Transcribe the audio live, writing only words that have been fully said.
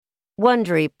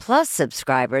Wondery Plus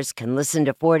subscribers can listen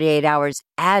to 48 Hours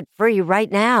ad-free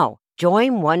right now.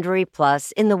 Join Wondery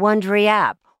Plus in the Wondery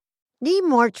app. Need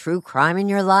more true crime in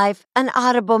your life? An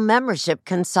Audible membership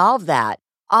can solve that.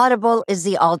 Audible is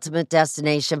the ultimate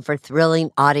destination for thrilling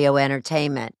audio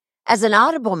entertainment. As an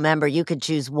Audible member, you can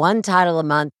choose one title a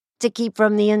month to keep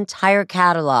from the entire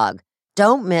catalog.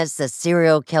 Don't miss The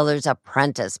Serial Killer's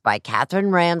Apprentice by Katherine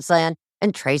Ramsland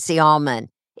and Tracy Ullman.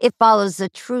 It follows the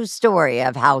true story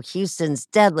of how Houston's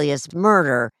deadliest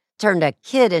murder turned a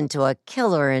kid into a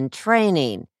killer in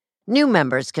training. New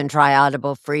members can try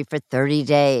Audible free for 30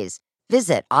 days.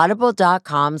 Visit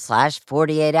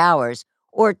audible.com/48 hours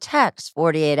or text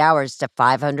 48 hours to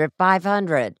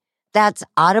 500-500. That's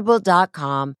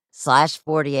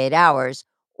audible.com/48 hours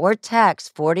or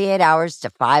text 48 hours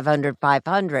to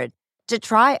 500-500 to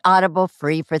try Audible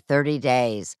free for 30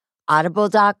 days.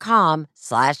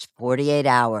 Audible.com/48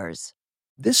 hours.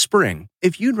 This spring,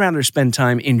 if you'd rather spend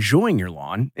time enjoying your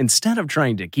lawn instead of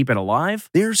trying to keep it alive,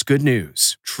 there's good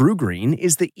news. True Green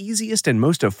is the easiest and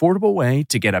most affordable way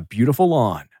to get a beautiful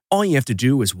lawn. All you have to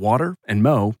do is water and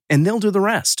mow, and they'll do the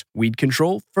rest. Weed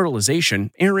control,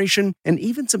 fertilization, aeration, and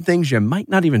even some things you might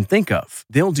not even think of.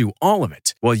 They'll do all of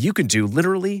it, while you can do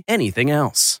literally anything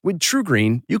else. With True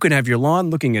Green, you can have your lawn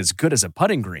looking as good as a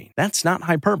putting green. That's not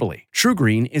hyperbole. True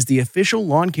Green is the official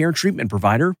lawn care treatment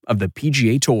provider of the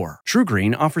PGA Tour. True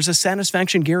Green offers a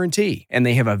satisfaction guarantee, and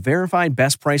they have a verified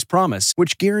best price promise,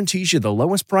 which guarantees you the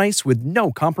lowest price with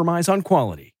no compromise on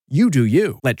quality. You do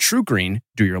you. Let True Green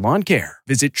do your lawn care.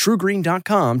 Visit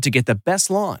TrueGreen.com to get the best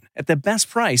lawn at the best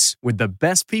price with the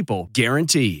best people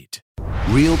guaranteed.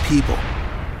 Real people,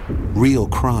 real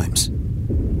crimes,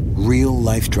 real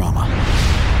life drama.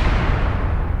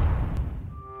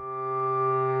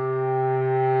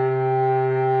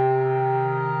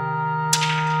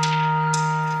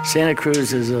 Santa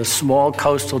Cruz is a small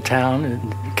coastal town in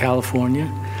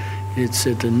California. It's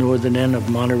at the northern end of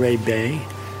Monterey Bay.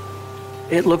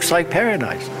 It looks like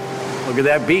paradise. Look at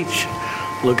that beach.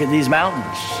 Look at these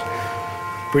mountains.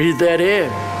 Breathe that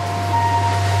air.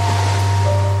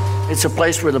 It's a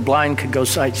place where the blind could go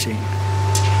sightseeing.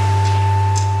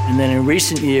 And then in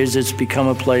recent years, it's become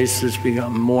a place that's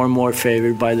become more and more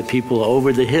favored by the people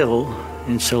over the hill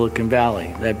in Silicon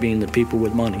Valley, that being the people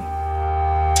with money.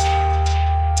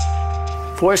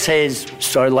 Forrest Hayes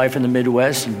started life in the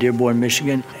Midwest in Dearborn,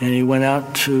 Michigan, and he went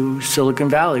out to Silicon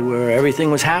Valley where everything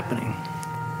was happening.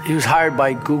 He was hired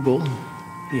by Google.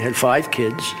 He had 5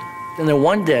 kids. And then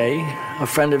one day, a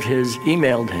friend of his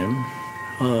emailed him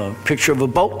a picture of a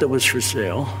boat that was for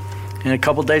sale. And a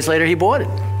couple days later, he bought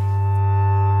it.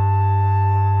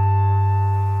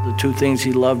 The 2 things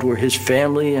he loved were his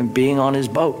family and being on his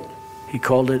boat. He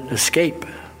called it Escape.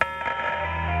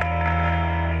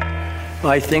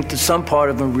 I think that some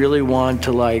part of him really wanted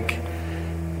to,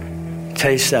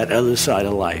 taste that other side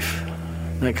of life.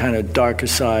 That kind of darker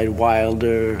side,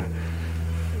 wilder,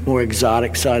 more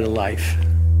exotic side of life.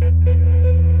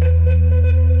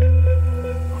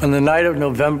 On the night of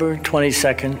November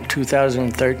 22nd,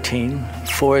 2013,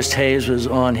 Forrest Hayes was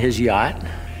on his yacht,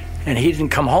 and he didn't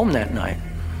come home that night.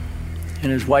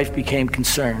 And his wife became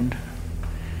concerned,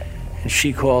 and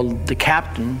she called the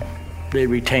captain they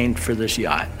retained for this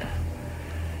yacht.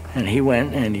 And he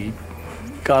went and he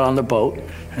got on the boat,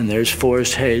 and there's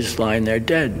Forrest Hayes lying there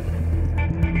dead.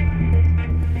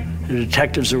 The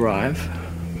detectives arrive,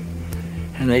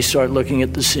 and they start looking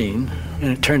at the scene,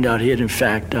 and it turned out he had in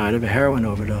fact died of a heroin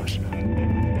overdose.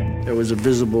 There was a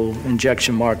visible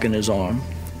injection mark in his arm,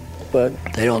 but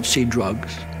they don't see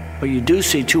drugs. But you do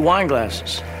see 2 wine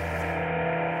glasses.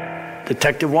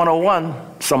 Detective 101,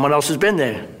 someone else has been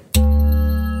there.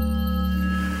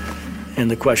 And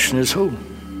the question is who?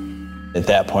 At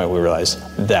that point, we realized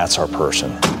that's our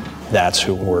person. That's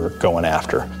who we're going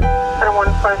after.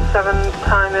 157,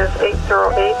 time is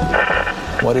 8:08.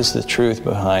 What is the truth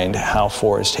behind how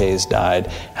Forrest Hayes died?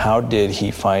 How did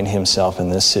he find himself in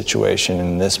this situation,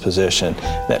 in this position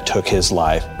that took his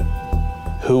life?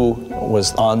 Who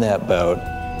was on that boat?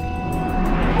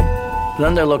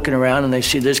 Then they're looking around and they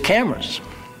see there's cameras.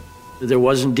 There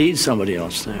was indeed somebody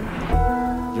else there.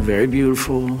 A very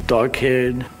beautiful,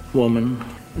 dark-haired woman.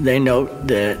 They note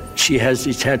that she has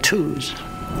these tattoos.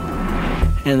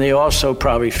 And they also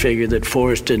probably figured that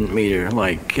Forrest didn't meet her,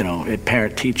 at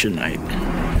parent-teacher night.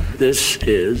 This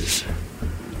is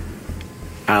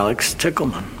Alex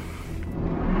Tickleman.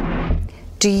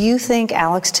 Do you think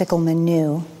Alex Tickleman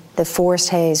knew that Forrest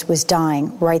Hayes was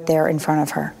dying right there in front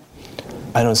of her?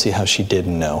 I don't see how she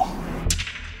didn't know.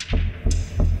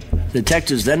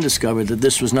 Detectives then discovered that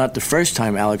this was not the first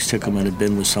time Alex Tickleman had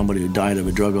been with somebody who died of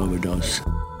a drug overdose.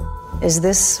 Is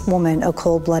this woman a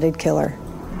cold-blooded killer?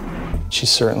 She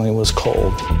certainly was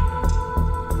cold.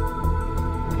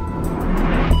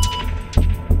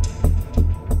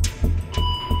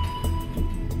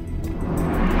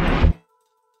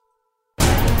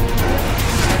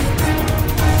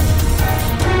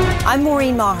 I'm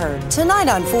Maureen Maher. Tonight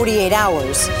on 48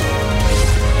 Hours.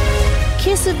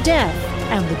 Kiss of Death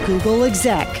and the Google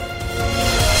exec.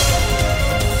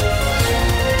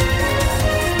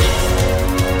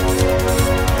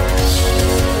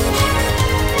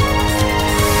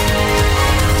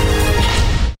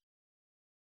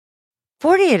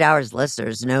 "48 Hours"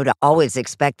 listeners know to always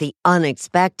expect the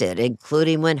unexpected,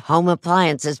 including when home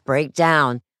appliances break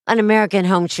down. An American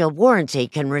Home Shield warranty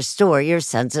can restore your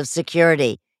sense of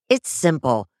security. It's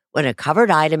simple. When a covered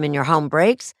item in your home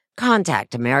breaks,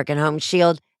 contact American Home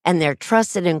Shield, and their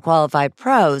trusted and qualified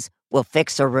pros will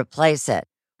fix or replace it.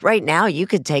 Right now, you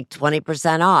could take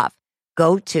 20% off.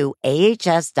 Go to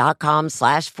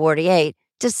ahs.com/48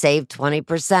 to save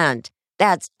 20%.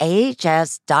 That's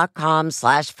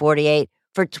ahs.com/48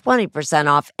 for 20%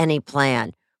 off any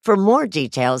plan. For more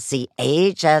details, see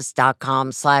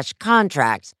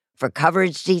ahs.com/contracts for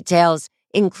coverage details,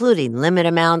 including limit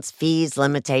amounts, fees,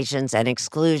 limitations, and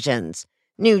exclusions.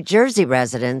 New Jersey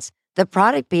residents, the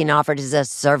product being offered is a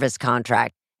service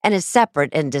contract and is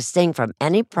separate and distinct from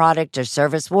any product or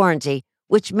service warranty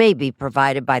which may be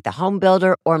provided by the home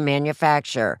builder or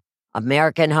manufacturer.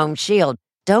 American Home Shield.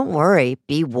 Don't worry,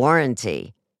 be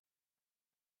warranty.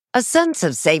 A sense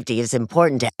of safety is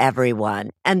important to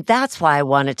everyone, and that's why I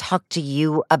want to talk to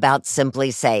you about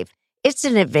SimpliSafe. It's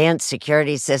an advanced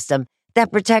security system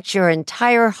that protects your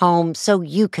entire home so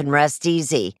you can rest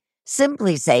easy.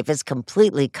 SimpliSafe is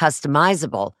completely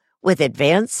customizable with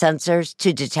advanced sensors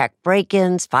to detect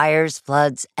break-ins, fires,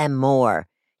 floods, and more.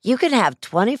 You can have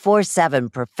 24/7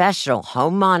 professional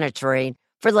home monitoring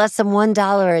for less than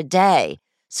 $1 a day.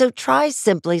 So try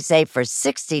SimpliSafe for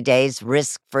 60 days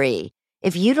risk-free.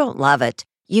 If you don't love it,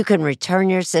 you can return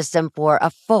your system for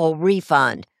a full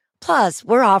refund. Plus,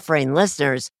 we're offering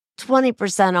listeners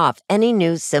 20% off any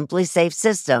new SimpliSafe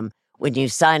system when you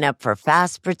sign up for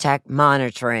Fast Protect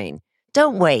monitoring.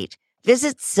 Don't wait.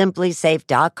 Visit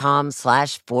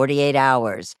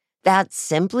simplysafe.com/48hours. That's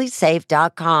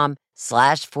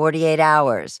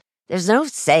simplysafe.com/48hours. There's no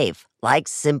safe like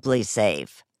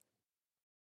SimpliSafe.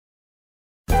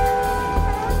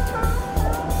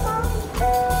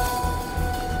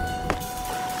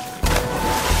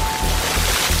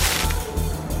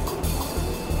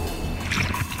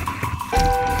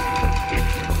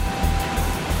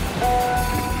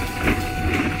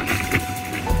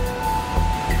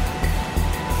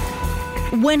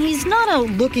 When he's not out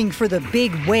looking for the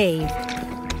big wave,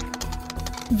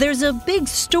 there's a big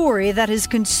story that has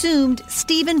consumed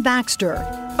Stephen Baxter,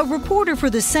 a reporter for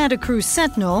the Santa Cruz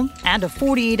Sentinel and a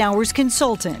 48 Hours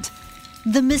consultant.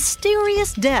 The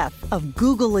mysterious death of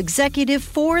Google executive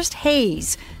Forrest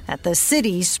Hayes at the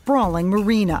city's sprawling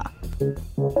marina.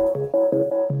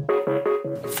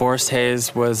 Forrest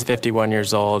Hayes was 51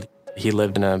 years old. He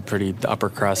lived in a pretty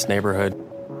upper-crust neighborhood.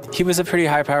 He was a pretty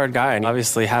high-powered guy and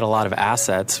obviously had a lot of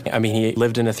assets. I mean, he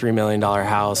lived in a $3 million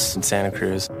house in Santa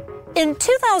Cruz. In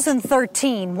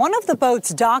 2013, one of the boats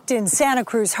docked in Santa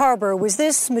Cruz Harbor was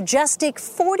this majestic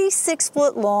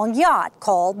 46-foot-long yacht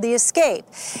called the Escape.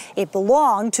 It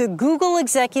belonged to Google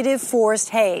executive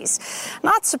Forrest Hayes.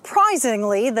 Not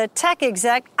surprisingly, the tech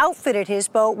exec outfitted his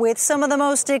boat with some of the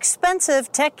most expensive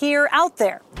tech gear out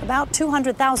there, about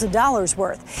 $200,000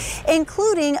 worth,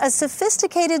 including a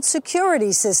sophisticated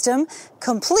security system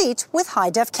complete with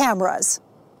high-def cameras.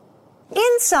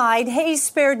 Inside, Hayes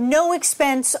spared no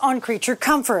expense on creature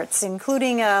comforts,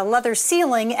 including a leather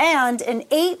ceiling and an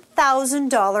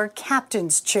 $8,000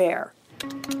 captain's chair.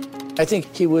 I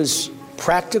think he was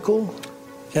practical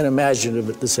and imaginative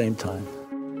at the same time.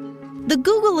 The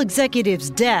Google executive's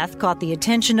death caught the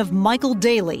attention of Michael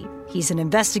Daly. He's an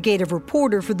investigative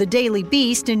reporter for the Daily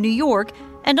Beast in New York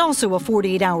and also a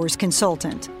 48 Hours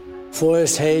consultant.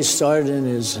 Forrest Hayes started in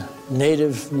his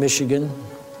native Michigan,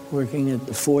 working at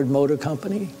the Ford Motor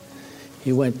Company.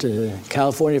 He went to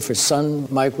California for Sun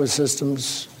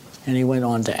Microsystems, and he went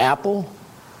on to Apple,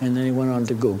 and then he went on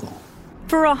to Google.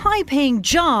 For a high-paying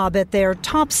job at their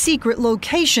top-secret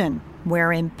location,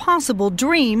 where impossible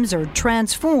dreams are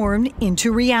transformed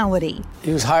into reality.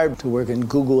 He was hired to work in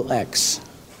Google X,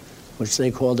 which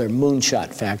they call their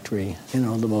moonshot factory. You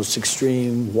know, the most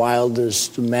extreme,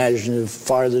 wildest, imaginative,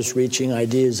 farthest-reaching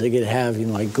ideas they could have, you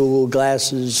know, like Google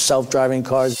glasses, self-driving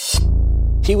cars.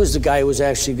 He was the guy who was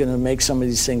actually going to make some of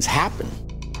these things happen.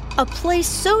 A place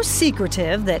so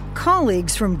secretive that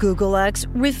colleagues from Google X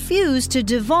refused to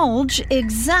divulge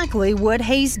exactly what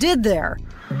Hayes did there.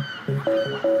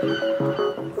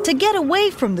 To get away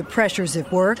from the pressures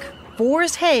at work,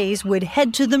 Forrest Hayes would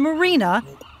head to the marina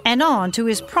and on to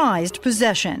his prized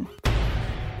possession.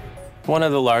 One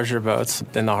of the larger boats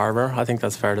in the harbor, I think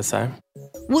that's fair to say.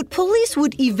 What police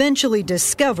would eventually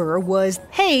discover was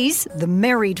Hayes, the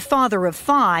married father of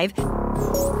 5,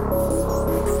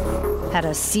 had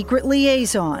a secret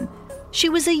liaison. She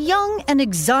was a young and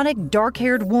exotic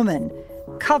dark-haired woman,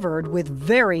 covered with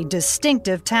very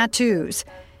distinctive tattoos.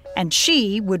 And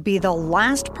she would be the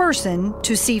last person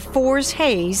to see Forrest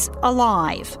Hayes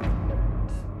alive.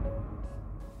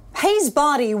 Hayes'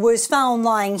 body was found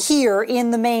lying here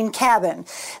in the main cabin.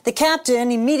 The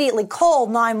captain immediately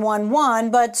called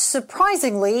 911, but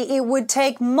surprisingly, it would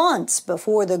take months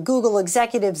before the Google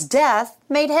executive's death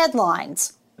made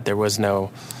headlines. There was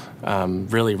no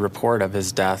really report of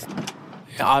his death.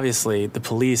 Obviously, the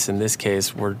police in this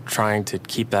case were trying to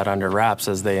keep that under wraps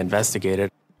as they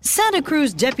investigated. Santa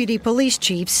Cruz Deputy Police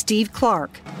Chief Steve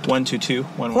Clark.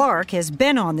 12211. Clark has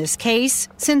been on this case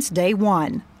since day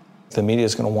one. The media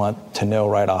is going to want to know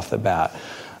right off the bat,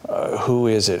 who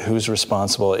is it? Who's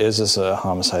responsible? Is this a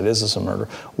homicide? Is this a murder?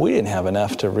 We didn't have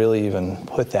enough to really even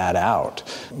put that out.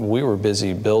 We were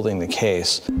busy building the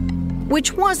case.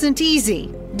 Which wasn't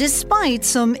easy, despite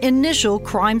some initial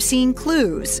crime scene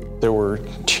clues. There were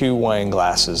 2 wine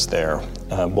glasses there,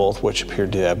 both which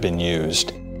appeared to have been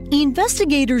used.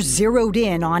 Investigators zeroed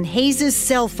in on Hayes'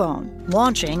 cell phone,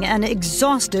 launching an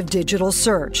exhaustive digital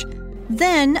search.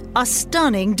 Then, a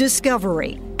stunning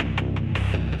discovery.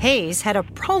 Hayes had a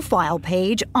profile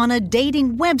page on a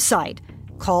dating website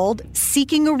called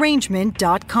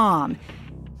SeekingArrangement.com.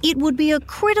 It would be a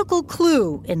critical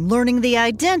clue in learning the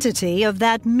identity of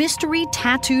that mystery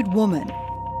tattooed woman.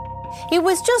 It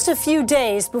was just a few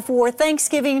days before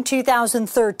Thanksgiving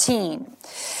 2013.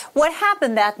 What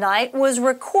happened that night was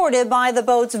recorded by the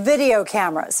boat's video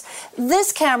cameras.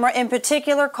 This camera in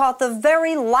particular caught the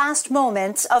very last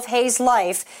moments of Hayes'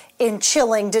 life in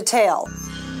chilling detail.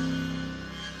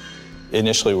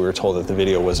 Initially, we were told that the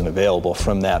video wasn't available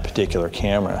from that particular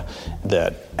camera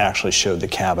that actually showed the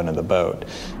cabin of the boat.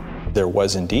 There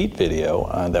was indeed video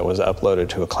that was uploaded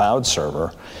to a cloud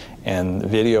server, and the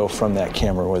video from that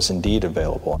camera was indeed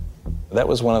available. That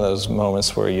was one of those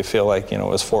moments where you feel like, it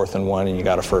was 4th and 1 and you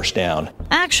got a first down.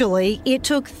 Actually, it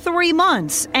took 3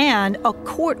 months and a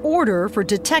court order for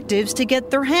detectives to get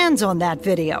their hands on that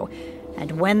video.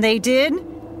 And when they did,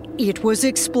 it was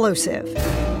explosive.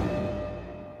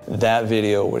 That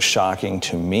video was shocking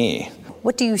to me.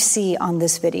 What do you see on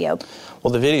this video?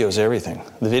 Well, the video is everything.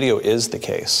 The video is the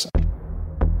case.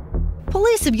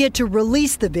 Police have yet to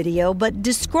release the video, but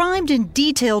described in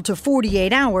detail to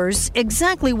 48 Hours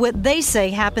exactly what they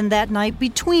say happened that night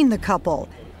between the couple.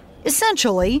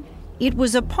 Essentially, it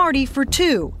was a party for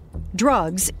 2,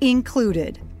 drugs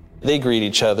included. They greet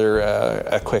each other,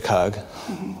 a quick hug,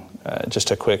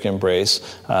 just a quick embrace.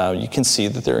 You can see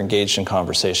that they're engaged in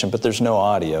conversation, but there's no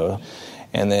audio.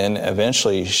 And then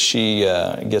eventually she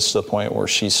gets to the point where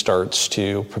she starts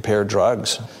to prepare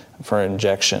drugs for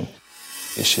injection.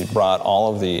 She brought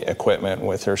all of the equipment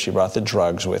with her. She brought the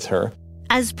drugs with her.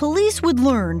 As police would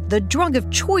learn, the drug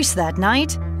of choice that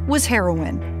night was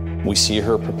heroin. We see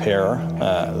her prepare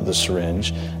the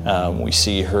syringe. We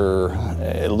see her,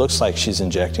 it looks like she's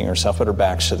injecting herself, but her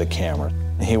back's to the camera.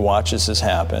 He watches this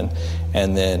happen,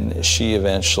 and then she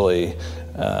eventually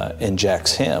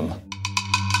injects him.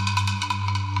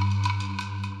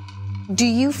 Do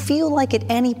you feel like at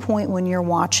any point when you're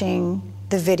watching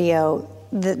the video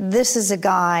that this is a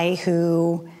guy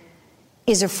who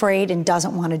is afraid and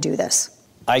doesn't want to do this?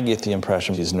 I get the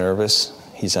impression he's nervous,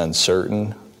 he's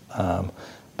uncertain,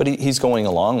 but he's going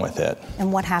along with it.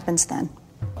 And what happens then?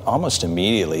 Almost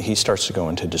immediately, he starts to go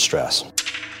into distress.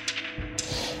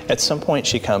 At some point,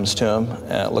 she comes to him,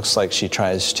 and it looks like she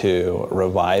tries to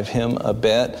revive him a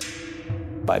bit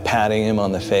by patting him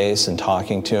on the face and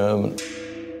talking to him,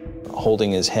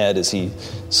 holding his head as he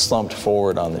slumped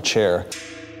forward on the chair.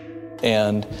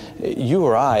 And you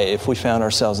or I, if we found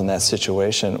ourselves in that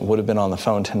situation, would have been on the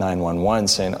phone to 911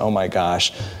 saying, oh my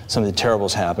gosh, something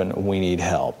terrible's happened, we need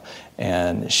help.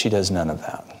 And she does none of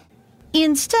that.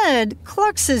 Instead,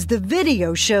 Clark says the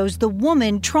video shows the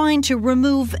woman trying to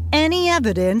remove any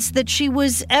evidence that she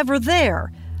was ever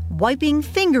there, wiping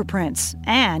fingerprints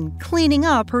and cleaning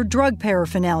up her drug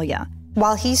paraphernalia.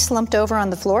 While he's slumped over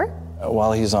on the floor?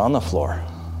 While he's on the floor.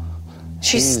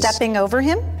 She's stepping over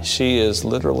him? She is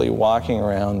literally walking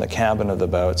around the cabin of the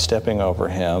boat, stepping over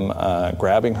him,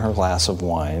 grabbing her glass of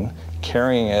wine,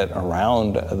 carrying it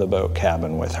around the boat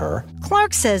cabin with her.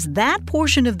 Clark says that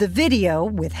portion of the video,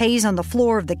 with Hayes on the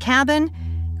floor of the cabin,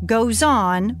 goes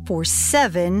on for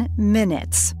 7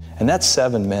 minutes. And that's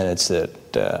 7 minutes that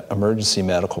emergency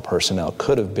medical personnel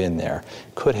could have been there,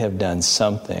 could have done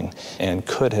something, and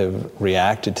could have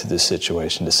reacted to this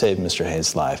situation to save Mr.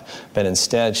 Hayes' life. But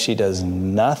instead, she does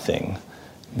nothing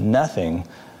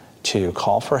to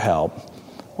call for help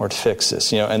or to fix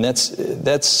this. And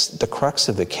that's the crux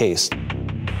of the case.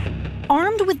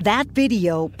 Armed with that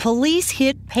video, police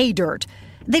hit pay dirt.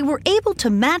 They were able to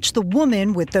match the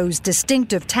woman with those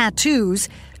distinctive tattoos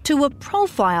to a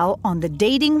profile on the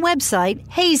dating website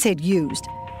Hayes had used.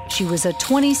 She was a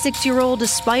 26-year-old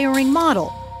aspiring model.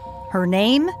 Her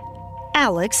name,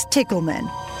 Alex Tickleman.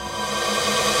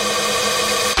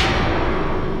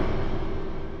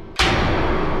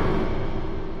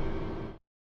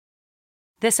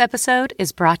 This episode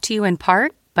is brought to you in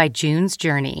part by June's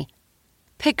Journey.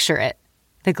 Picture it,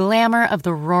 the glamour of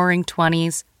the roaring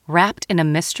 20s wrapped in a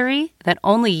mystery that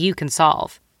only you can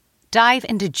solve. Dive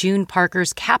into June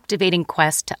Parker's captivating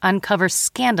quest to uncover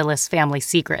scandalous family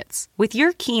secrets. With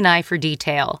your keen eye for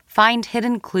detail, find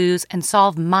hidden clues and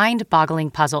solve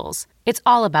mind-boggling puzzles. It's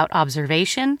all about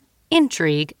observation,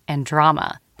 intrigue, and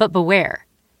drama. But beware.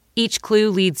 Each clue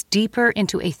leads deeper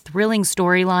into a thrilling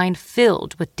storyline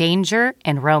filled with danger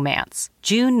and romance.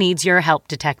 June needs your help,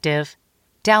 detective.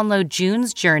 Download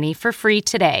June's Journey for free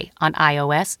today on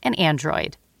iOS and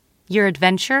Android. Your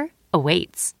adventure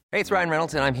awaits. Hey, it's Ryan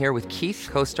Reynolds, and I'm here with Keith,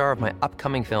 co-star of my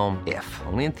upcoming film, If,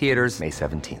 only in theaters May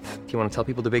 17th. Do you want to tell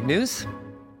people the big news?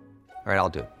 All right, I'll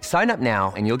do it. Sign up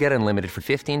now and you'll get unlimited for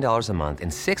 $15 a month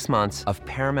and 6 months of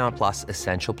Paramount Plus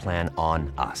Essential Plan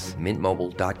on us.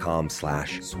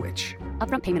 MintMobile.com/switch.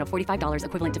 Upfront payment of $45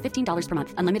 equivalent to $15 per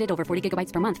month. Unlimited over 40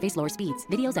 gigabytes per month. Face lower speeds.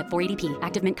 Videos at 480p.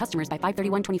 Active Mint customers by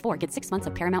 531.24 get 6 months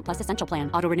of Paramount Plus Essential Plan.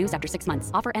 Auto renews after 6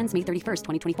 months. Offer ends May 31st,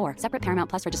 2024. Separate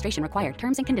Paramount Plus registration required.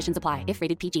 Terms and conditions apply if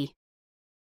rated PG.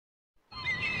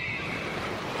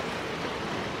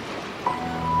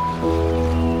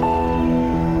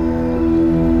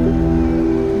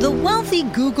 The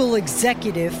Google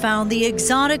executive found the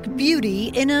exotic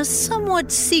beauty in a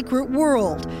somewhat secret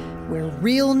world where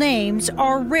real names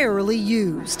are rarely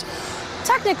used.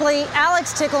 Technically,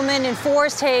 Alex Tickleman and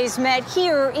Forrest Hayes met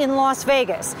here in Las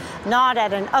Vegas, not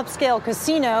at an upscale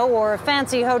casino or a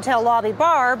fancy hotel lobby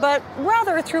bar, but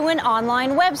rather through an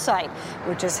online website,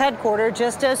 which is headquartered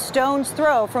just a stone's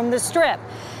throw from the Strip.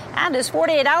 And as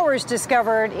 48 Hours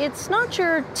discovered, it's not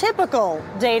your typical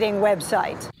dating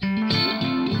website.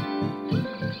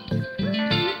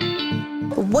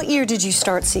 What year did you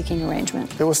start Seeking Arrangement?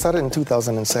 It was started in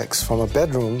 2006 from a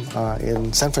bedroom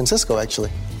in San Francisco, actually.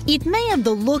 It may have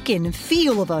the look and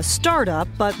feel of a startup,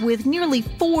 but with nearly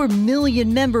 4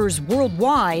 million members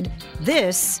worldwide,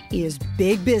 this is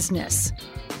big business.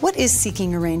 What is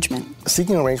Seeking Arrangement?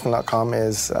 SeekingArrangement.com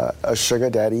is a sugar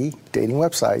daddy dating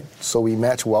website. So we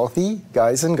match wealthy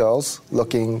guys and girls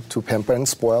looking to pamper and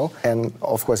spoil, and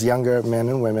of course younger men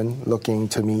and women looking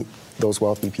to meet those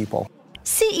wealthy people.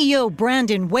 CEO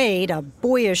Brandon Wade, a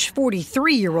boyish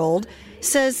 43-year-old,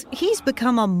 says he's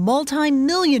become a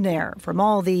multi-millionaire from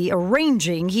all the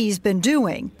arranging he's been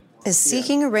doing. Is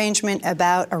Seeking Arrangement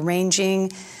about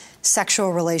arranging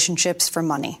sexual relationships for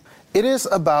money? It is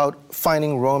about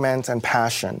finding romance and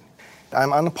passion. I'm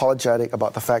unapologetic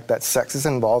about the fact that sex is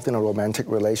involved in a romantic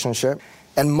relationship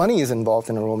and money is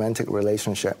involved in a romantic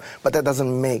relationship, but that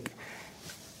doesn't make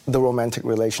the romantic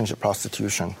relationship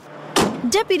prostitution.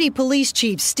 Deputy Police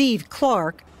Chief Steve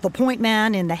Clark, the point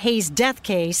man in the Hayes death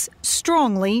case,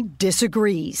 strongly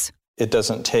disagrees. It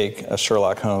doesn't take a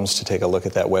Sherlock Holmes to take a look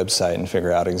at that website and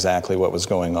figure out exactly what was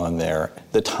going on there.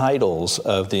 The titles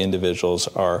of the individuals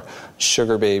are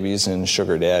sugar babies and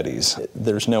sugar daddies.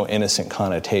 There's no innocent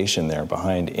connotation there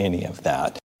behind any of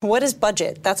that. What is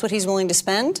budget? That's what he's willing to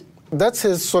spend? That's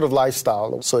his sort of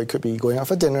lifestyle. So it could be going out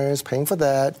for dinners, paying for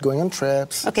that, going on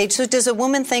trips. Okay, so does a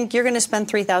woman think you're going to spend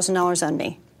 $3,000 on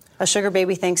me? A sugar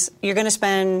baby thinks you're going to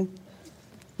spend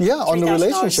on the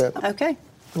relationship. Okay.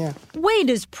 Yeah. Wade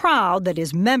is proud that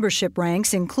his membership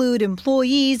ranks include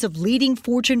employees of leading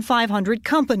Fortune 500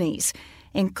 companies,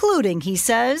 including, he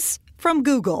says, from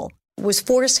Google. Was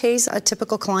Forrest Hayes a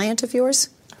typical client of yours?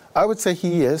 I would say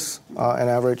he is an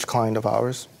average client of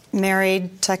ours.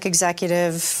 Married, tech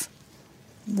executive,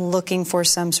 looking for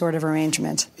some sort of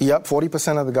arrangement. Yep,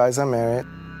 40% of the guys are married.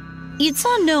 It's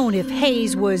unknown if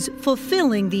Hayes was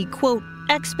fulfilling the, quote,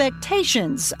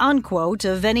 expectations, unquote,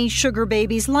 of any sugar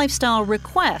baby's lifestyle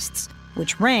requests.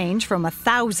 which range from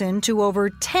 $1,000 to over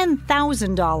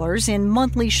 $10,000 in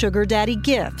monthly sugar daddy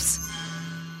gifts.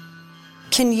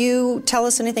 Can you tell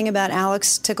us anything about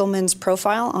Alex Tickleman's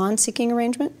profile on Seeking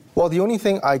Arrangement? Well, the only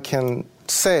thing I can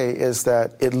say is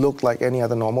that it looked like any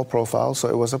other normal profile, so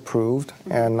it was approved,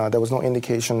 and there was no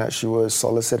indication that she was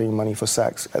soliciting money for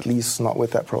sex, at least not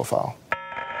with that profile.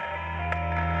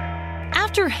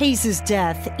 After Hayes'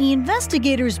 death,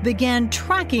 investigators began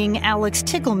tracking Alex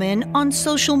Tickleman on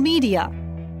social media.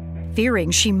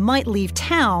 Fearing she might leave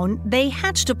town, they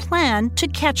hatched a plan to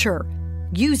catch her,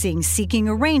 using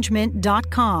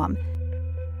SeekingArrangement.com.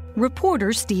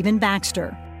 Reporter Stephen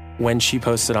Baxter. When she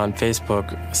posted on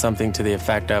Facebook something to the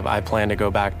effect of, I plan to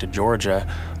go back to Georgia,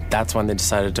 that's when they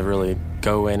decided to really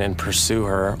go in and pursue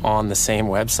her on the same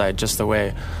website, just the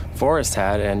way Forrest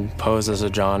had, and pose as a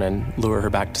John and lure her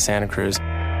back to Santa Cruz.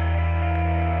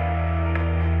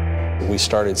 We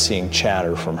started seeing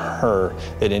chatter from her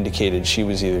that indicated she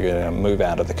was either going to move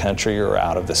out of the country or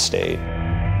out of the state.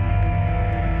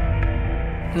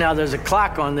 Now there's a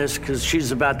clock on this because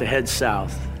she's about to head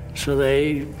south. So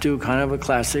they do kind of a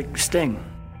classic sting.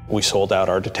 We sold out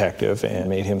our detective and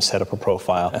made him set up a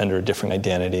profile under a different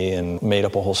identity and made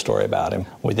up a whole story about him.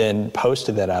 We then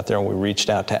posted that out there and we reached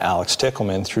out to Alex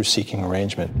Tickleman through Seeking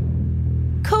Arrangement.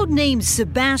 Codenamed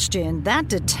Sebastian, that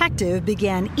detective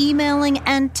began emailing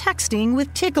and texting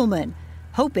with Tickleman,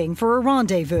 hoping for a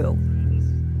rendezvous.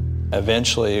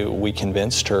 Eventually, we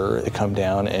convinced her to come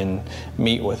down and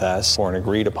meet with us for an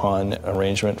agreed-upon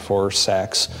arrangement for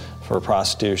sex, for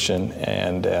prostitution,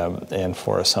 and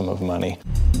for a sum of money.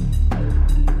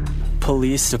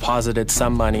 Police deposited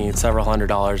some money, several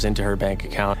 $100s, into her bank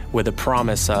account with a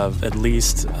promise of at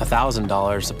least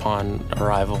 $1,000 upon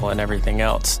arrival and everything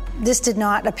else. This did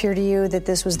not appear to you that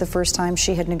this was the first time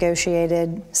she had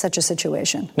negotiated such a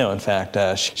situation? No, in fact,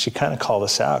 she kind of called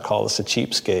us out, called us a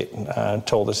cheapskate,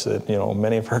 told us that,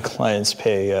 many of her clients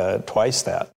pay twice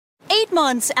that. 8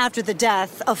 months after the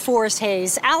death of Forrest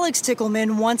Hayes, Alex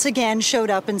Tickleman once again showed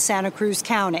up in Santa Cruz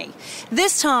County,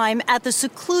 this time at the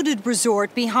secluded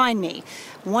resort behind me.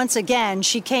 Once again,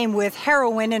 she came with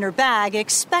heroin in her bag,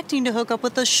 expecting to hook up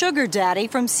with a sugar daddy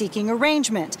from Seeking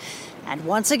Arrangement. And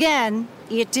once again,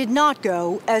 it did not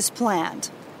go as planned.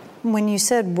 When you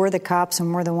said we're the cops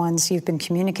and we're the ones you've been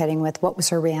communicating with, what was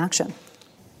her reaction?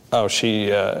 Oh,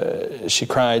 she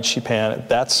cried, she panicked.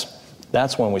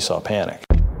 That's when we saw panic.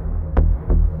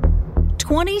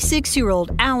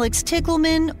 26-year-old Alex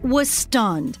Tickleman was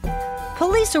stunned.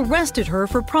 Police arrested her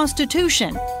for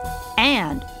prostitution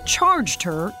and charged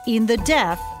her in the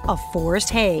death of Forrest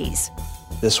Hayes.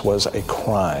 This was a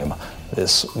crime.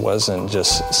 This wasn't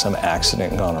just some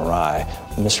accident gone awry.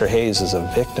 Mr. Hayes is a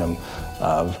victim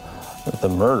of the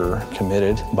murder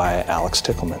committed by Alex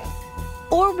Tickleman.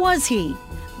 Or was he?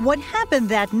 What happened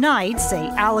that night, say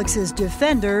Alex's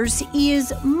defenders,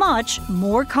 is much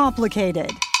more complicated.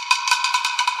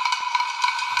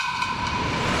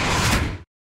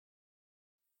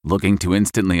 Looking to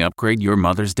instantly upgrade your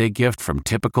Mother's Day gift from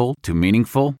typical to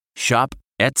meaningful? Shop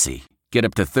Etsy. Get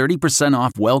up to 30%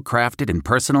 off well-crafted and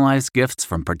personalized gifts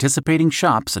from participating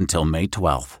shops until May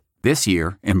 12th. This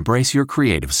year, embrace your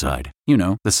creative side.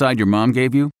 The side your mom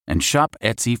gave you. And shop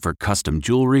Etsy for custom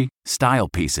jewelry, style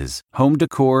pieces, home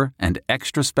decor, and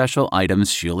extra special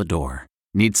items she'll adore.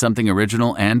 Need something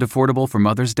original and affordable for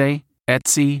Mother's Day?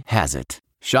 Etsy has it.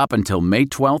 Shop until May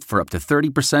 12th for up to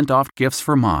 30% off gifts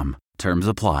for mom. Terms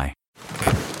apply.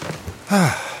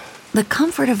 The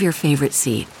comfort of your favorite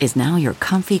seat is now your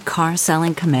comfy car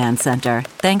selling command center,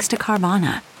 thanks to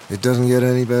Carvana. It doesn't get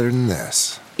any better than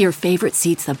this. Your favorite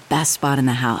seat's the best spot in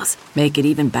the house. Make it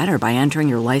even better by entering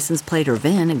your license plate or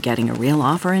VIN and getting a real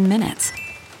offer in minutes.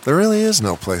 There really is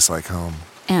no place like home.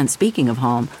 And speaking of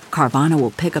home, Carvana will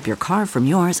pick up your car from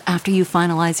yours after you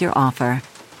finalize your offer.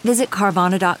 Visit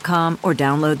Carvana.com or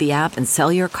download the app and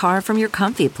sell your car from your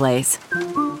comfy place.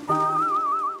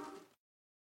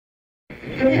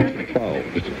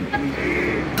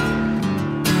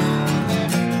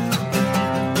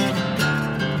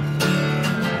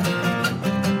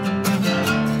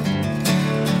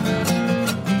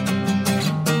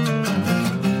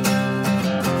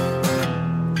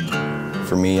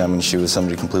 For me, she was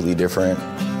somebody completely different.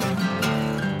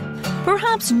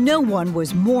 Perhaps no one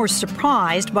was more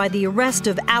surprised by the arrest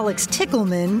of Alex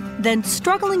Tickleman than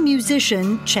struggling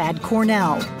musician Chad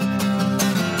Cornell.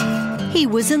 He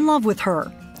was in love with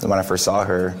her. When I first saw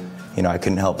her, I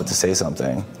couldn't help but to say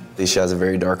something. She has a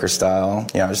very darker style.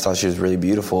 I just thought she was really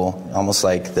beautiful, almost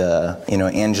like the,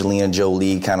 Angelina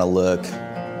Jolie kind of look.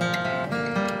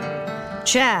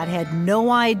 Chad had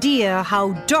no idea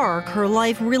how dark her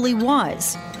life really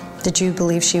was. Did you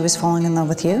believe she was falling in love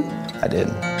with you? I did.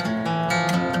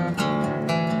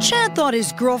 Chad thought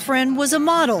his girlfriend was a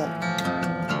model.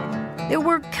 There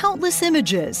were countless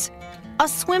images, a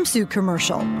swimsuit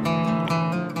commercial,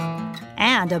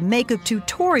 and a makeup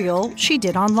tutorial she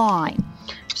did online.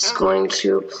 Just going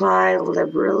to apply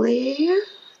liberally.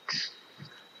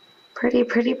 Pretty,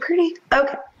 pretty, pretty.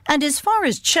 Okay. And as far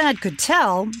as Chad could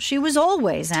tell, she was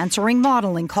always answering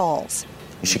modeling calls.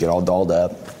 She'd get all dolled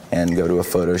up and go to a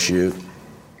photo shoot.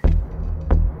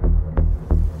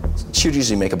 She would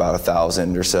usually make about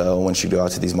 $1,000 or so when she'd go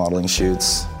out to these modeling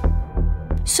shoots.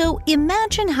 So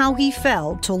imagine how he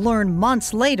felt to learn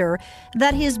months later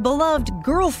that his beloved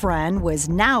girlfriend was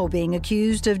now being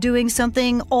accused of doing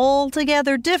something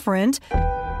altogether different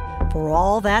for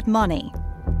all that money.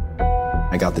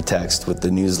 I got the text with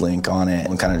the news link on it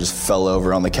and kind of just fell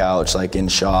over on the couch, like in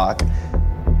shock.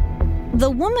 The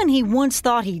woman he once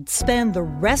thought he'd spend the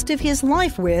rest of his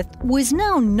life with was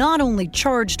now not only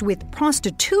charged with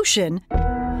prostitution,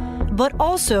 but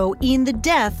also in the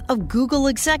death of Google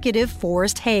executive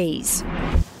Forrest Hayes.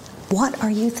 What are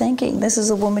you thinking? This is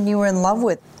a woman you were in love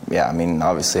with. Yeah, I mean,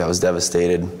 obviously I was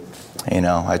devastated. You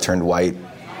know, I turned white.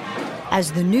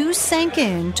 As the news sank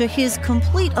in, to his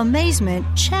complete amazement,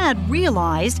 Chad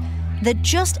realized that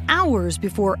just hours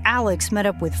before Alex met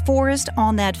up with Forrest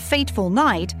on that fateful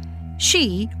night,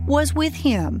 she was with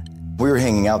him. We were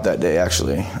hanging out that day,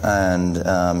 actually,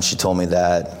 and she told me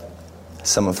that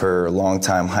some of her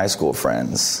longtime high school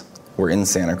friends were in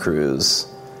Santa Cruz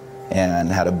and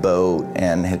had a boat,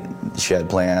 and she had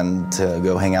planned to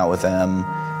go hang out with them.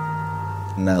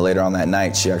 And later on that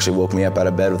night, she actually woke me up out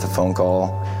of bed with a phone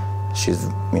call. She was,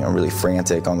 really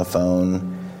frantic on the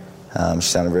phone. She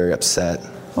sounded very upset.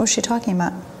 What was she talking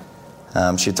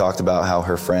about? She talked about how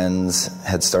her friends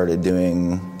had started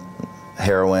doing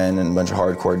heroin and a bunch of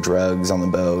hardcore drugs on the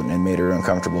boat and made her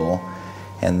uncomfortable,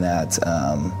 and that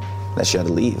she had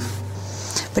to leave.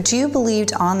 But you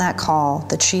believed on that call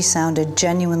that she sounded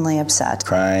genuinely upset?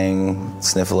 Crying,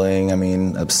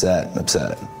 sniffling,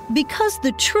 upset. Because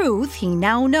the truth, he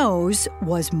now knows,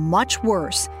 was much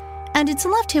worse. And it's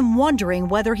left him wondering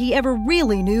whether he ever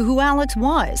really knew who Alex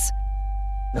was.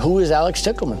 Who is Alex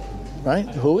Tickelman, right?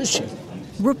 Who is she?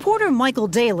 Reporter Michael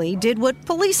Daly did what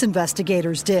police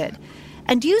investigators did.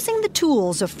 And using the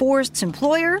tools of Forrest's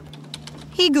employer,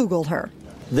 he Googled her.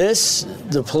 This,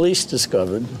 the police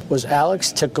discovered, was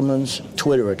Alex Tickelman's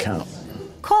Twitter account.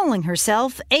 Calling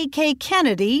herself A.K.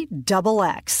 Kennedy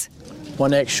XX.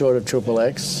 One X short of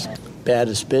XXX.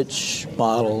 Baddest bitch,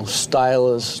 model,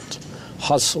 stylist,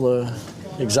 hustler,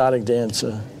 exotic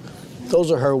dancer.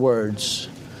 Those are her words.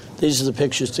 These are the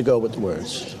pictures to go with the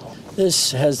words.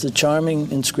 This has the charming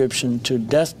inscription, "To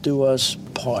death do us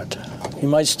part." You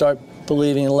might start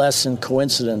believing less in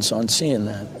coincidence on seeing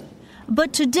that.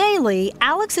 But to Daly,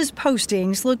 Alex's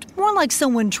postings looked more like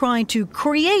someone trying to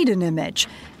create an image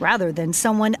rather than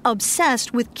someone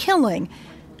obsessed with killing.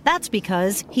 That's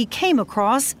because he came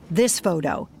across this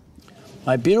photo.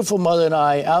 My beautiful mother and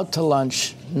I out to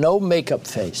lunch, no makeup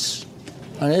face.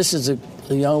 And this is a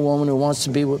young woman who wants to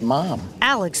be with Mom.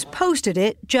 Alex posted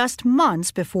it just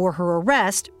months before her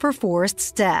arrest for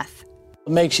Forrest's death.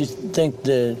 It makes you think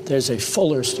that there's a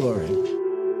fuller story.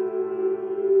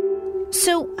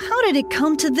 So how did it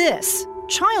come to this?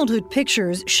 Childhood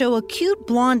pictures show a cute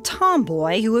blonde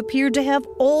tomboy who appeared to have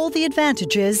all the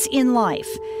advantages in life.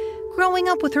 Growing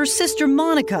up with her sister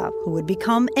Monica, who would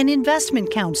become an investment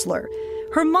counselor,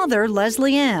 her mother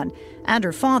Leslie Ann, and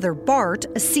her father Bart,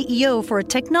 a CEO for a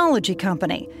technology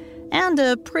company, and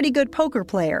a pretty good poker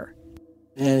player.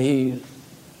 And he,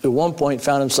 at one point,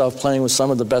 found himself playing with some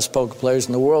of the best poker players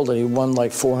in the world, and he won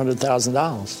like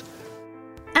 $400,000.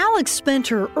 Alex spent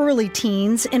her early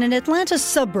teens in an Atlanta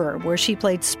suburb where she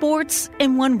played sports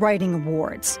and won writing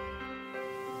awards.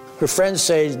 Her friends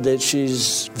say that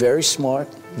she's very smart,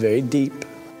 very deep,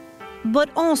 but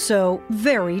also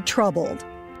very troubled.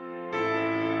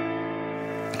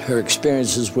 Her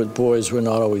experiences with boys were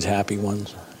not always happy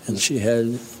ones. And she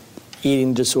had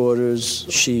eating disorders.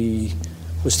 She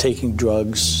was taking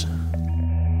drugs.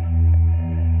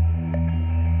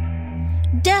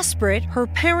 Desperate, her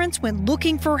parents went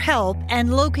looking for help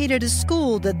and located a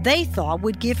school that they thought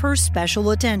would give her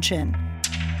special attention.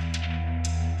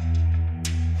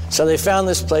 So they found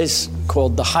this place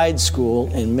called the Hyde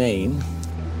School in Maine.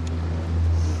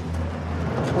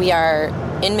 We are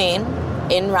in Maine,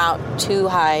 en route to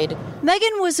Hyde.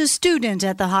 Megan was a student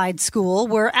at the Hyde School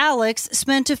where Alex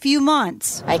spent a few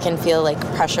months. I can feel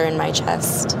pressure in my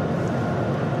chest.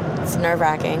 It's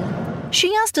nerve-wracking.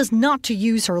 She asked us not to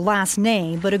use her last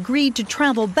name, but agreed to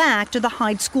travel back to the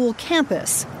Hyde School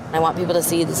campus. I want people to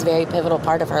see this very pivotal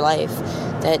part of her life,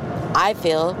 that I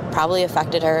feel probably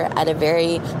affected her at a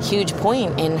very huge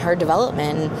point in her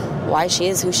development and why she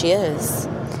is who she is.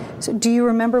 So do you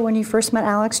remember when you first met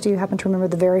Alex? Do you happen to remember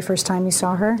the very first time you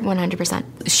saw her? 100%.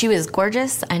 She was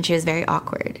gorgeous and she was very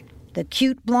awkward. The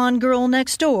cute blonde girl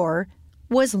next door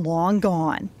was long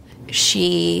gone.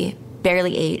 She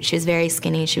barely ate. She was very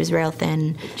skinny. She was real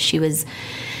thin. She was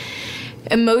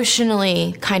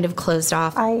emotionally kind of closed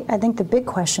off. I think the big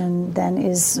question then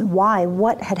is why?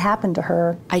 What had happened to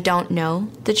her? I don't know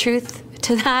the truth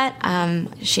to that.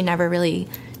 She never really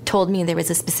told me there was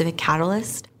a specific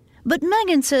catalyst. But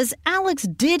Megan says Alex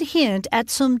did hint at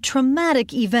some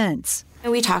traumatic events.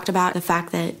 We talked about the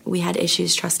fact that we had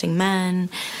issues trusting men.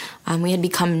 We had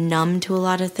become numb to a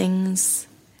lot of things.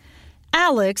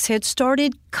 Alex had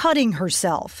started cutting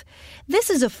herself. This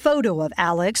is a photo of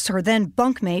Alex, her then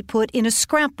bunkmate, put in a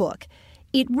scrapbook.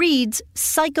 It reads,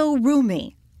 Psycho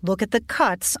Roomie. Look at the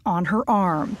cuts on her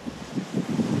arm.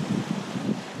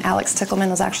 Alex Tickleman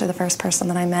was actually the first person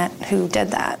that I met who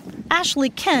did that. Ashley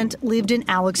Kent lived in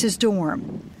Alex's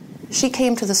dorm. She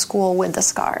came to the school with the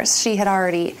scars. She had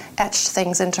already etched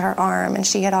things into her arm, and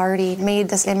she had already made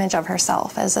this image of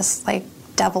herself as this,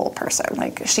 devil person.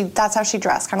 That's how she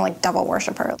dressed, kind of like devil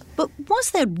worshiper. But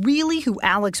was that really who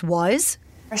Alex was?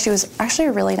 She was actually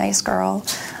a really nice girl.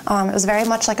 It was very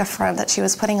much like a front that she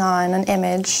was putting on, an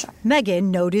image.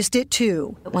 Megan noticed it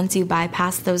too. Once you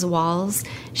bypass those walls,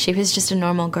 she was just a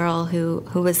normal girl who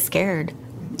was scared.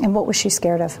 And what was she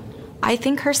scared of? I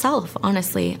think herself,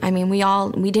 honestly. I mean, we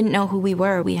didn't know who we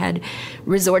were. We had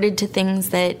resorted to things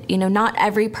that, not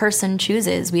every person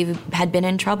chooses. We had been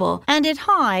in trouble. And at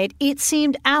Hyde, it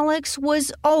seemed Alex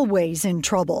was always in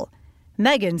trouble.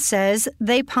 Megan says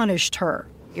they punished her.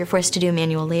 You're forced to do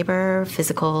manual labor,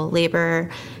 physical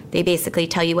labor. They basically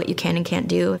tell you what you can and can't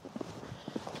do.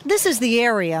 This is the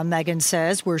area, Megan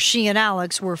says, where she and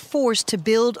Alex were forced to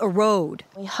build a road.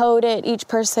 We hoed it, each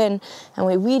person, and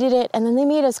we weeded it, and then they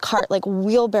made us cart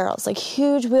wheelbarrows,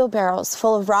 huge wheelbarrows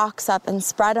full of rocks up and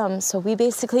spread them, so we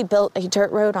basically built a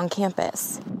dirt road on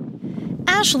campus.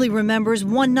 Ashley remembers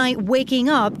one night waking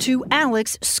up to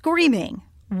Alex screaming.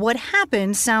 What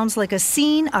happened sounds like a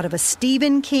scene out of a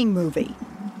Stephen King movie.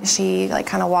 She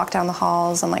kind of walked down the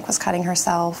halls and was cutting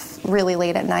herself really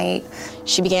late at night.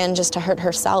 She began just to hurt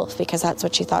herself because that's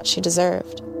what she thought she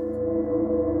deserved.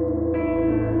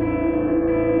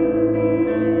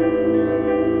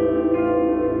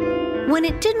 When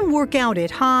it didn't work out at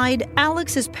Hyde,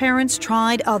 Alex's parents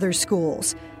tried other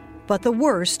schools. But the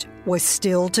worst was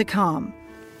still to come.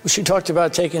 She talked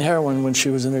about taking heroin when she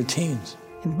was in her teens.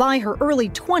 And by her early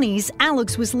 20s,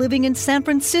 Alex was living in San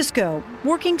Francisco,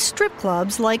 working strip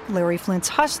clubs like Larry Flint's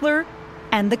Hustler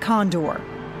and the Condor.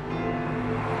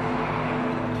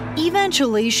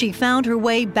 Eventually, she found her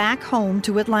way back home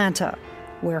to Atlanta,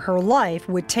 where her life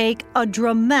would take a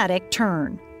dramatic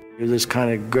turn. This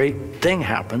kind of great thing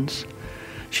happens.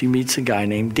 She meets a guy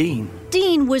named Dean.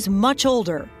 Dean was much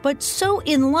older, but so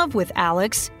in love with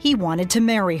Alex, he wanted to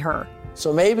marry her.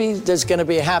 So maybe there's going to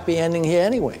be a happy ending here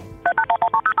anyway.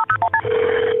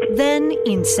 Then,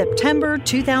 in September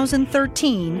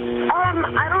 2013...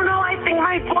 I don't know, I think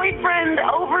my boyfriend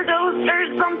overdosed or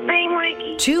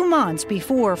something. 2 months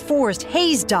before Forrest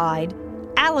Hayes died,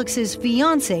 Alex's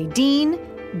fiancé, Dean,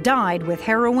 died with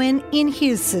heroin in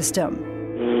his system.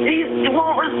 He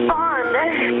won't respond,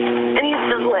 and he's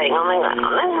just laying on the ground.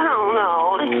 I don't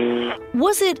know.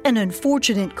 Was it an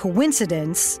unfortunate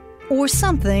coincidence or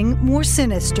something more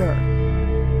sinister?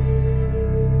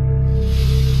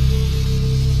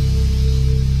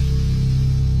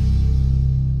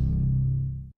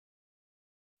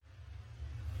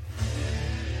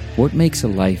 What makes a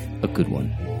life a good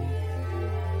one?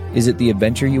 Is it the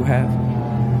adventure you have?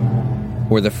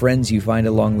 Or the friends you find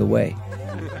along the way?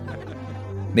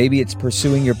 Maybe it's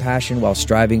pursuing your passion while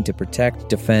striving to protect,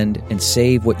 defend, and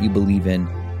save what you believe in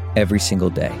every single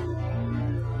day.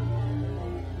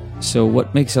 So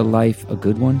what makes a life a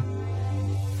good one?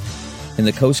 In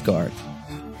the Coast Guard,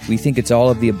 we think it's all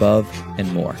of the above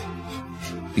and more.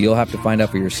 But you'll have to find out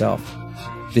for yourself.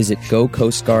 Visit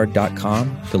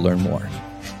gocoastguard.com to learn more.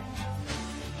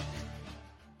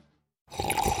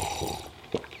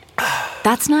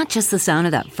 That's not just the sound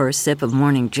of that first sip of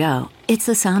Morning Joe. It's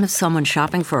the sound of someone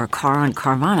shopping for a car on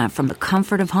Carvana from the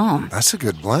comfort of home. That's a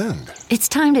good blend. It's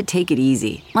time to take it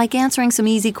easy, like answering some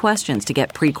easy questions to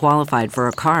get pre-qualified for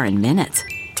a car in minutes.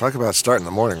 Talk about starting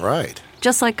the morning right.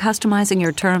 Just like customizing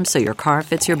your terms so your car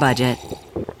fits your budget.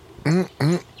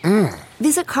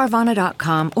 Visit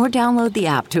Carvana.com or download the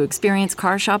app to experience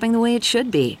car shopping the way it should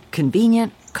be.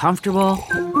 Convenient, comfortable.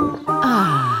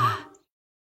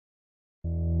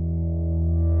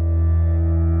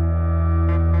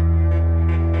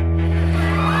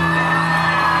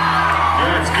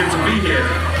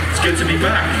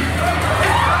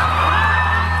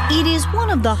 It is one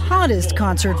of the hottest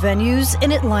concert venues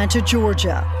in Atlanta,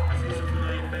 Georgia.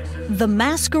 The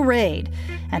Masquerade,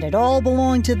 and it all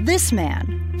belonged to this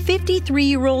man,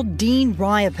 53-year-old Dean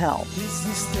Riopelle,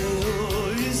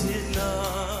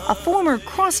 a former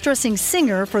cross-dressing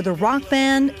singer for the rock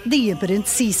band The Impotent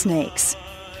Sea Snakes.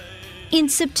 In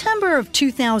September of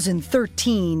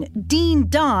 2013, Dean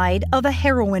died of a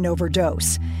heroin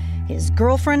overdose. His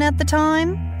girlfriend at the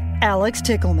time, Alex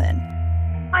Tickleman.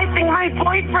 I think my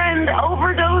boyfriend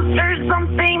overdosed or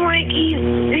something, like he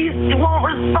won't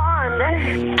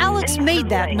respond. Alex made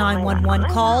that 911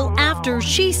 call after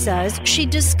she says she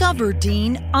discovered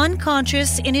Dean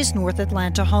unconscious in his North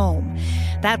Atlanta home.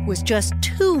 That was just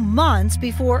 2 months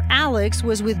before Alex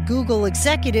was with Google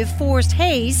executive Forrest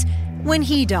Hayes when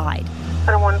he died.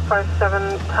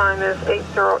 157 time is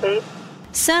 808.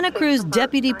 Santa Cruz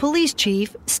Deputy Police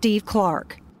Chief Steve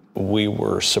Clark. We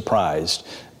were surprised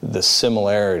the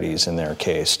similarities in their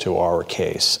case to our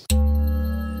case.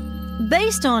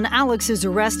 Based on Alex's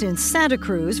arrest in Santa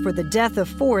Cruz for the death of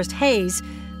Forrest Hayes,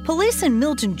 police in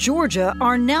Milton, Georgia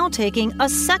are now taking a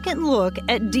second look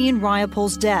at Dean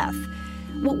Riopelle's death.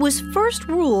 What was first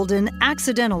ruled an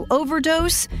accidental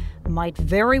overdose might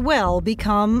very well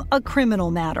become a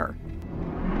criminal matter.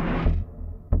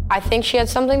 I think she had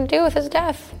something to do with his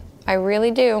death. I really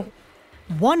do.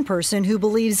 One person who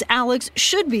believes Alex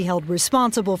should be held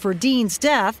responsible for Dean's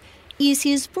death is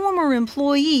his former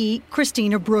employee,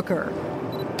 Christina Brooker.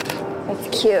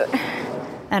 That's cute.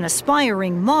 An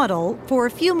aspiring model, for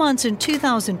a few months in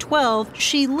 2012,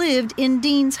 she lived in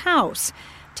Dean's house,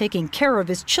 taking care of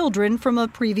his children from a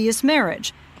previous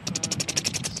marriage.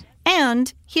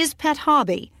 And his pet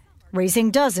hobby,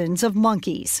 raising dozens of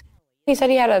monkeys. He said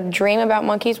he had a dream about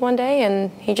monkeys one day,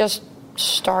 and he just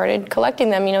started collecting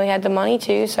them. You know, he had the money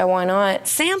to, so why not?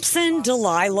 Samson,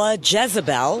 Delilah,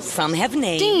 Jezebel, some have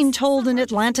names. Dean told an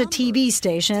Atlanta TV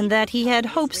station that he had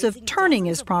hopes of turning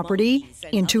his property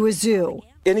into a zoo.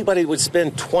 Anybody would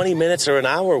spend 20 minutes or an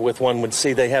hour with one would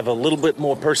see they have a little bit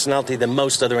more personality than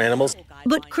most other animals.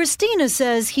 But Christina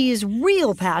says his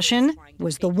real passion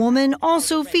was the woman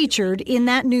also featured in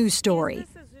that news story,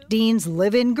 Dean's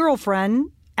live-in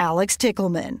girlfriend, Alex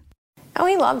Tickleman. Oh,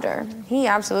 he loved her. He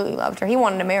absolutely loved her. He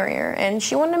wanted to marry her, and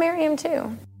she wanted to marry him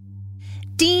too.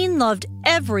 Dean loved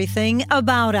everything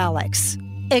about Alex,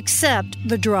 except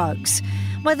the drugs.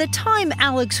 By the time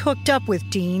Alex hooked up with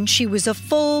Dean, she was a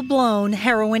full-blown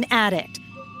heroin addict.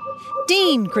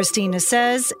 Dean, Christina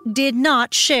says, did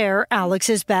not share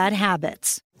Alex's bad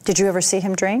habits. Did you ever see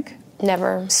him drink?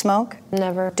 Never. Smoke?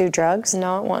 Never. Do drugs?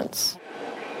 Not once.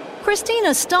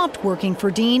 Christina stopped working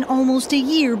for Dean almost a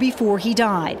year before he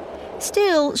died.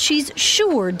 Still, she's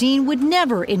sure Dean would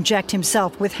never inject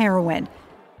himself with heroin.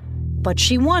 But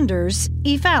she wonders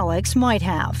if Alex might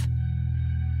have.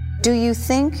 Do you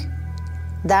think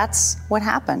that's what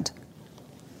happened?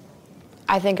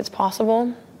 I think it's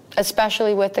possible,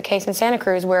 especially with the case in Santa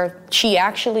Cruz where she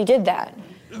actually did that.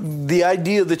 The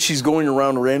idea that she's going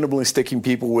around randomly sticking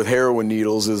people with heroin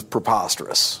needles is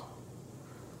preposterous.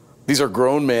 These are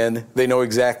grown men. They know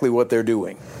exactly what they're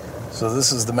doing. So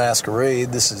this is the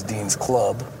Masquerade. This is Dean's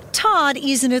club. Todd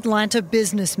is an Atlanta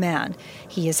businessman.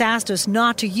 He has asked us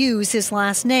not to use his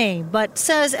last name, but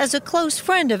says as a close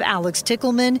friend of Alex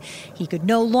Tickleman, he could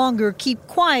no longer keep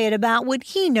quiet about what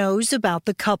he knows about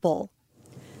the couple.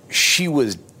 She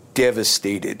was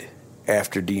devastated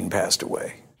after Dean passed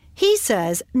away. He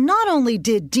says not only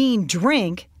did Dean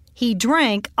drink, he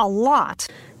drank a lot.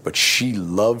 But she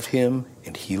loved him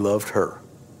and he loved her.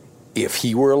 If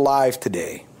he were alive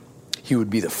today, he would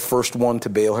be the first one to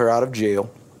bail her out of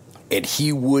jail, and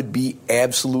he would be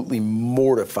absolutely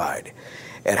mortified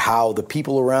at how the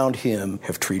people around him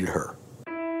have treated her.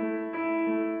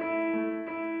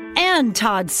 And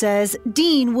Todd says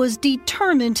Dean was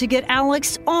determined to get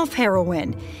Alex off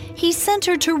heroin. He sent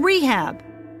her to rehab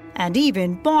and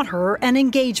even bought her an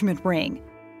engagement ring.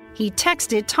 He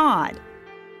texted Todd.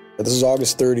 This is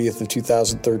August 30th of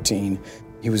 2013.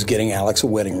 He was getting Alex a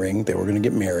wedding ring. They were going to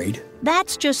get married.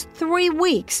 That's just 3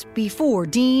 weeks before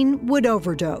Dean would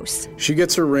overdose. She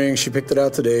gets her ring. She picked it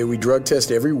out today. We drug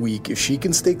test every week. If she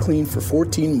can stay clean for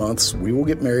 14 months, we will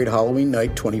get married Halloween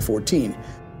night 2014.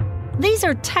 These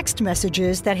are text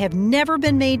messages that have never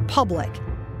been made public.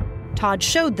 Todd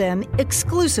showed them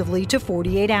exclusively to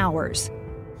 48 Hours.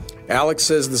 Alex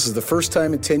says this is the first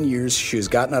time in 10 years she has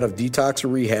gotten out of detox or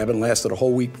rehab and lasted a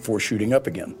whole week before shooting up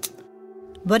again.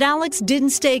 But Alex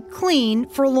didn't stay clean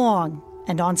for long.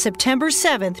 And on September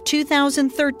 7th,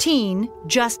 2013,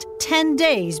 just 10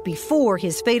 days before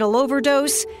his fatal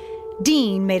overdose,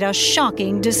 Dean made a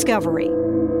shocking discovery.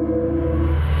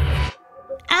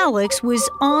 Alex was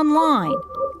online,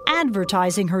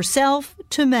 advertising herself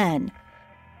to men.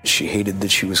 She hated that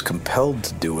she was compelled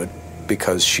to do it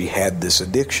because she had this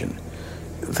addiction.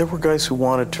 There were guys who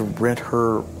wanted to rent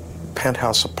her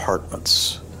penthouse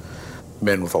apartments,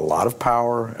 men with a lot of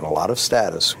power and a lot of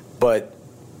status, but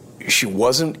she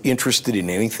wasn't interested in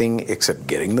anything except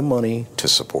getting the money to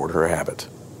support her habit.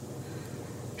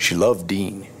 She loved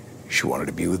Dean. She wanted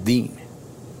to be with Dean.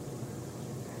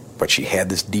 But she had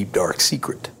this deep, dark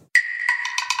secret.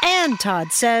 And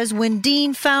Todd says when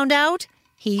Dean found out,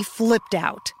 he flipped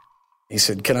out. He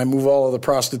said, "Can I move all of the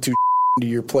prostitute to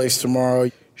your place tomorrow?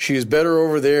 She is better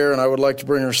over there, and I would like to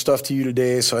bring her stuff to you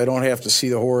today so I don't have to see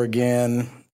the whore again."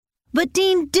 But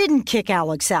Dean didn't kick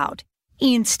Alex out.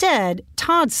 Instead,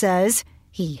 Todd says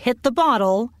he hit the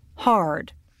bottle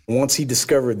hard. Once he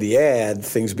discovered the ad,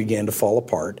 things began to fall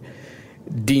apart.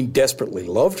 Dean desperately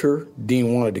loved her.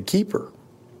 Dean wanted to keep her.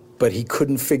 But he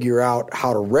couldn't figure out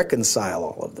how to reconcile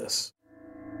all of this.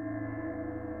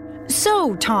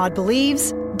 So, Todd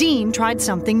believes, Dean tried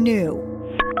something new.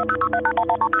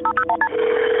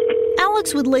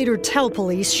 Alex would later tell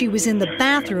police she was in the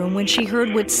bathroom when she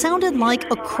heard what sounded like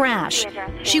a crash.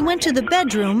 She went to the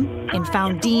bedroom and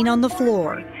found Dean on the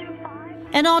floor.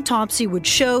 An autopsy would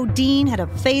show Dean had a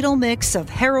fatal mix of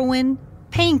heroin,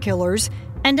 painkillers,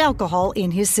 and alcohol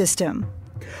in his system.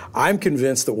 I'm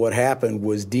convinced that what happened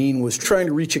was Dean was trying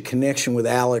to reach a connection with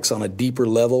Alex on a deeper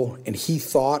level, and he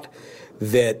thought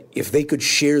that if they could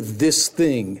share this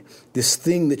thing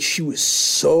that she was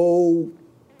so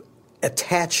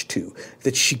attached to,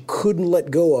 that she couldn't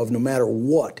let go of no matter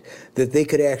what, that they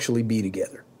could actually be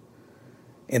together.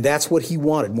 And that's what he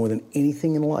wanted more than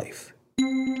anything in life.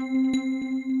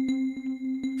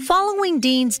 Following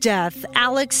Dean's death,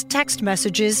 Alex text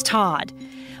messages Todd.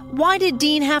 Why did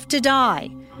Dean have to die?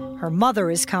 Her mother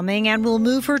is coming and will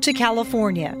move her to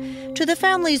California, to the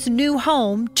family's new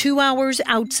home 2 hours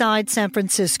outside San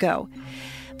Francisco.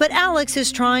 But Alex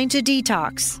is trying to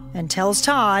detox and tells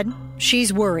Todd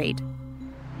she's worried.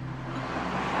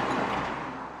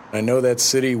 I know that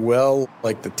city well,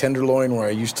 like the Tenderloin where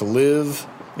I used to live,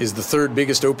 is the third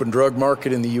biggest open drug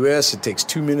market in the U.S. It takes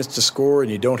 2 minutes to score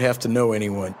and you don't have to know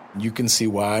anyone. You can see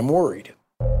why I'm worried.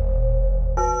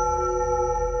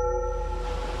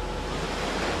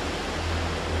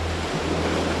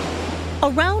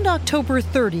 Around October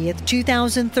 30th,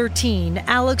 2013,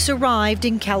 Alex arrived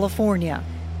in California.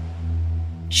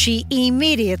 She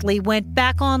immediately went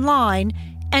back online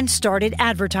and started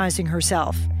advertising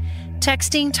herself,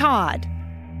 texting Todd.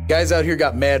 Guys out here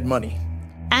got mad money.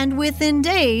 And within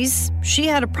days, she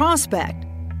had a prospect.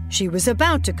 She was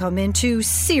about to come into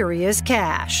serious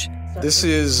cash. This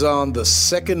is on the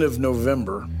 2nd of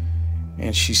November.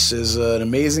 And she says, an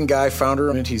amazing guy found her,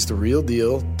 and he's the real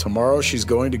deal. Tomorrow she's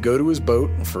going to go to his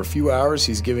boat, and for a few hours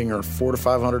he's giving her $400 to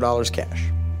 $500 cash.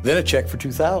 Then a check for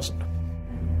 $2,000.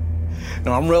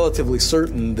 Now, I'm relatively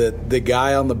certain that the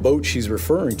guy on the boat she's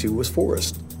referring to was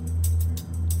Forrest.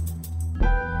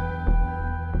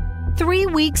 3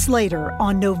 weeks later,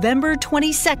 on November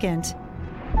 22nd,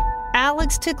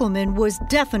 Alex Tickleman was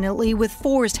definitely with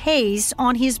Forrest Hayes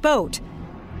on his boat,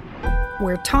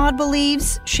 where Todd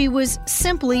believes she was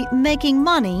simply making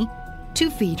money to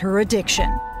feed her addiction.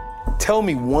 Tell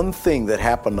me one thing that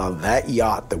happened on that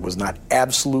yacht that was not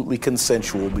absolutely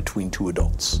consensual between two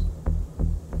adults.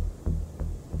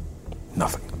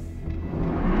 Nothing.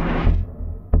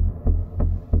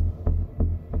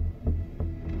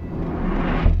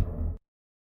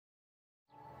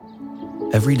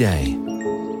 Every day,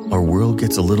 our world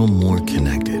gets a little more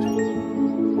connected,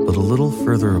 but a little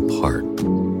further apart.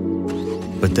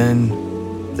 But then,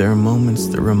 there are moments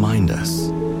that remind us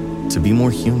to be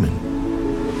more human.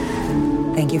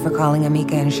 Thank you for calling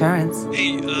Amica Insurance.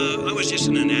 Hey, I was just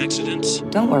in an accident.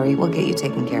 Don't worry, we'll get you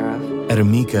taken care of. At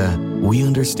Amica, we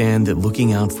understand that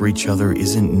looking out for each other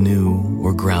isn't new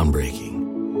or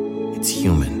groundbreaking. It's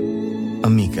human.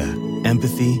 Amica,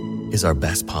 empathy is our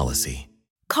best policy.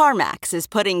 CarMax is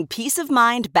putting peace of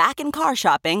mind back in car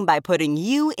shopping by putting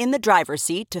you in the driver's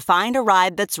seat to find a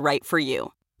ride that's right for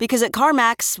you. Because at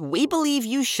CarMax, we believe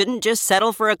you shouldn't just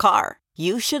settle for a car.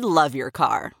 You should love your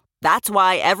car. That's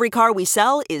why every car we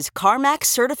sell is CarMax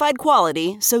certified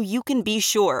quality, so you can be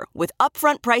sure with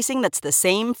upfront pricing that's the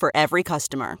same for every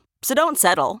customer. So don't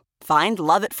settle. Find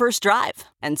love at first drive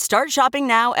and start shopping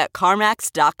now at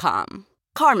CarMax.com.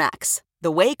 CarMax,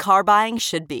 the way car buying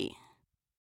should be.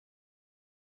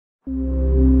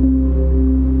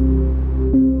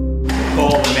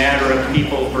 Called The Matter of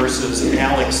People versus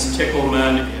Alex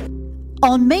Tickleman.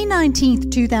 On May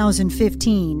 19,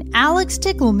 2015, Alex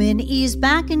Tickleman is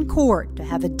back in court to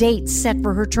have a date set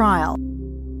for her trial.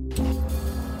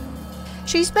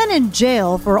 She's been in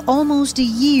jail for almost a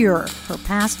year. Her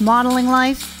past modeling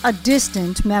life, a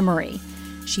distant memory.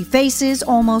 She faces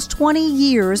almost 20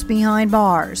 years behind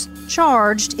bars,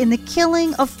 charged in the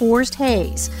killing of Forrest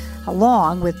Hayes,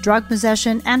 along with drug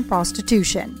possession and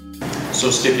prostitution.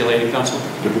 So stipulated, counsel?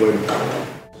 Stipulated.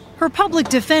 Her public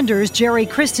defenders, Jerry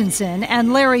Christensen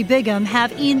and Larry Bigham,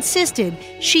 have insisted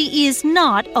she is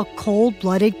not a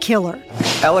cold-blooded killer.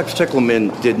 Alex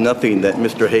Tickleman did nothing that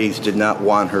Mr. Hayes did not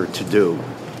want her to do.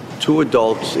 Two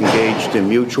adults engaged in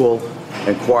mutual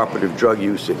and cooperative drug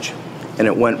usage, and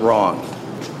it went wrong,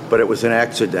 but it was an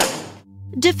accident.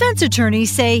 Defense attorneys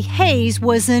say Hayes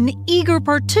was an eager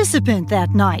participant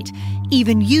that night,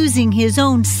 even using his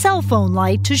own cell phone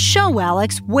light to show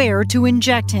Alex where to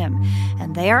inject him.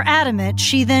 And they are adamant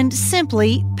she then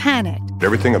simply panicked.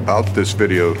 Everything about this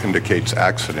video indicates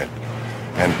accident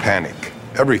and panic.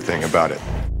 Everything about it.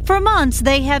 For months,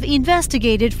 they have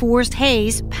investigated Forrest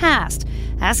Hayes' past,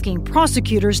 asking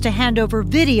prosecutors to hand over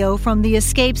video from the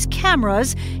escape's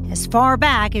cameras as far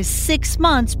back as 6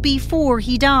 months before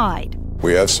he died.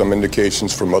 We have some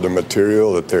indications from other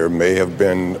material that there may have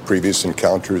been previous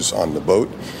encounters on the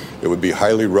boat. It would be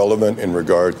highly relevant in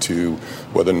regard to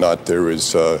whether or not there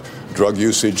is drug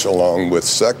usage along with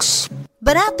sex.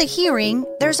 But at the hearing,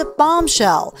 there's a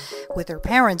bombshell. With her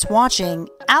parents watching,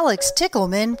 Alex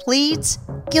Tickleman pleads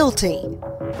guilty.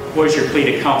 What is your plea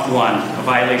to count 1, a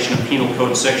violation of Penal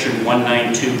Code Section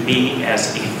 192B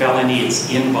as a felony?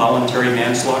 It's involuntary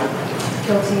manslaughter.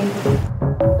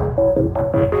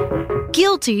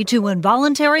 Guilty to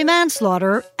involuntary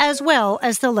manslaughter, as well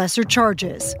as the lesser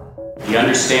charges. Do you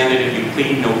understand that if you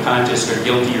plead no contest or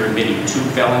guilty, you're admitting 2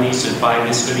 felonies and 5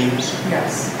 misdemeanors?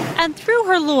 Yes. And through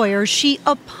her lawyer, she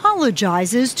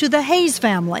apologizes to the Hayes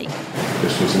family.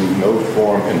 This was in no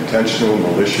form intentional,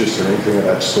 malicious, or anything of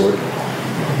that sort.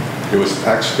 It was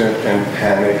accident and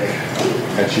panic,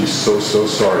 and she's so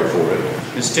sorry for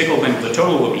it. Ms. Tickleman, the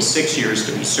total will be 6 years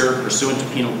to be served pursuant to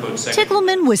Penal Code Section.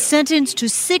 Tickleman was sentenced to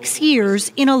 6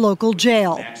 years in a local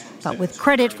jail. But with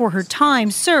credit for her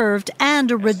time served and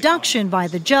a reduction by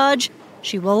the judge,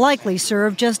 she will likely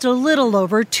serve just a little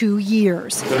over 2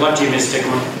 years. Good luck to you, Ms.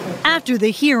 Tickleman. After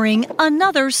the hearing,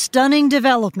 another stunning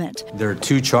development. There are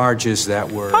 2 charges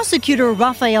that were... Prosecutor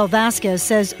Rafael Vasquez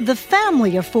says the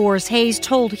family of Forrest Hayes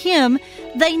told him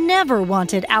they never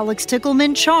wanted Alex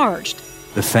Tickleman charged.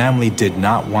 The family did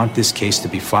not want this case to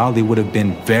be filed. They would have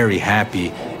been very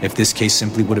happy if this case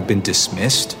simply would have been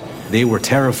dismissed. They were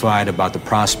terrified about the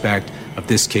prospect of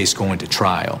this case going to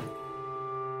trial.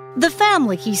 The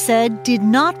family, he said, did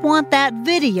not want that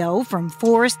video from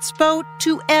Forrest's boat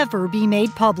to ever be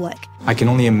made public. I can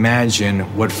only imagine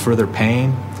what further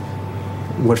pain,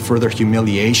 what further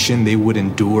humiliation they would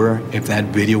endure if that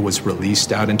video was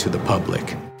released out into the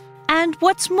public. And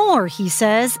what's more, he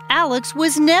says, Alex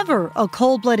was never a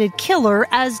cold-blooded killer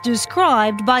as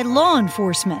described by law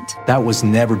enforcement. That was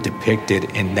never depicted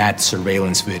in that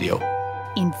surveillance video.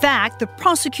 In fact, the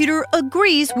prosecutor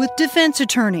agrees with defense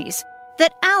attorneys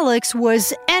that Alex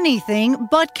was anything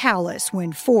but callous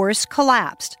when Forrest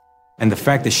collapsed. And the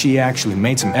fact that she actually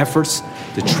made some efforts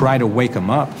to try to wake him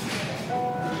up,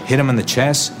 hit him in the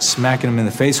chest, smacking him in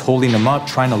the face, holding him up,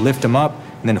 trying to lift him up,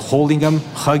 and then holding him,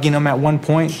 hugging him at one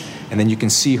point. And then you can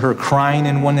see her crying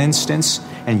in one instance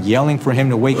and yelling for him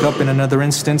to wake up in another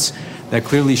instance. That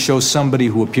clearly shows somebody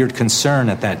who appeared concerned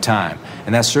at that time.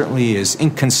 And that certainly is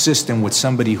inconsistent with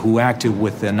somebody who acted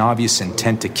with an obvious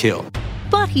intent to kill.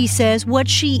 But he says what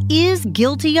she is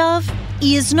guilty of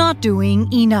is not doing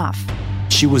enough.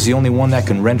 She was the only one that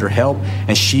can render help,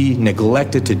 and she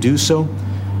neglected to do so.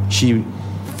 She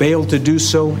failed to do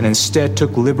so and instead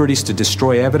took liberties to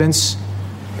destroy evidence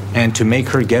and to make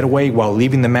her getaway while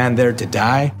leaving the man there to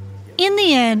die. In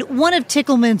the end, one of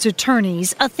Tickleman's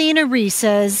attorneys, Athena Reese,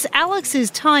 says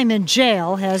Alex's time in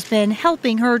jail has been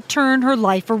helping her turn her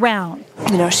life around.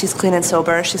 You know, she's clean and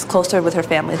sober. She's closer with her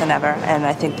family than ever. And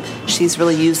I think she's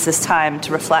really used this time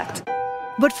to reflect.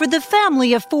 But for the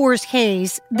family of Forrest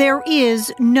Hayes, there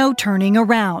is no turning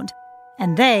around.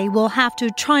 And they will have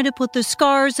to try to put the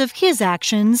scars of his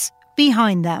actions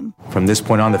behind them. From this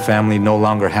point on, the family no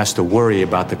longer has to worry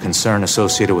about the concern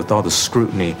associated with all the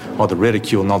scrutiny, all the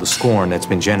ridicule, and all the scorn that's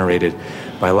been generated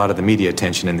by a lot of the media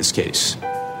attention in this case.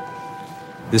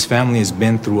 This family has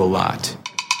been through a lot.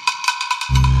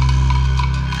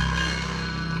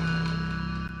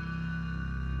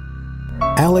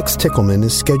 Alex Tickleman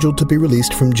is scheduled to be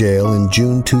released from jail in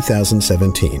June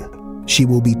 2017. She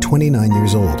will be 29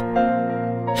 years old.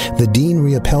 The Dean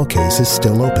Riopelle case is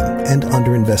still open and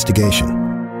under investigation.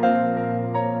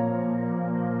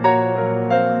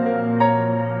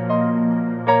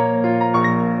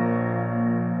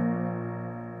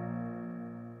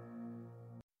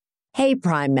 Hey,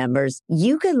 Prime members,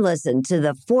 you can listen to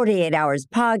the 48 Hours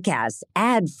podcast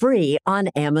ad-free on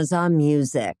Amazon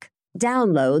Music.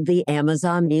 Download the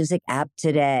Amazon Music app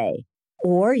today.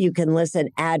 Or you can listen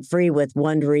ad-free with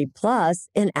Wondery Plus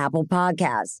in Apple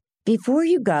Podcasts. Before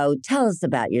you go, tell us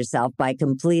about yourself by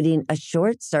completing a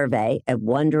short survey at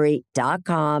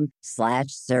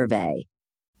Wondery.com/survey.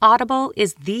 Audible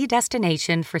is the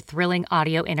destination for thrilling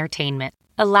audio entertainment.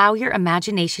 Allow your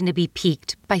imagination to be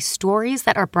piqued by stories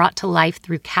that are brought to life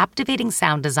through captivating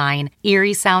sound design,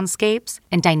 eerie soundscapes,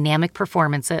 and dynamic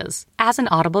performances. As an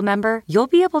Audible member, you'll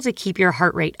be able to keep your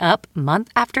heart rate up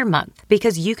month after month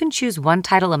because you can choose one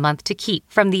title a month to keep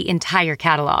from the entire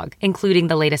catalog, including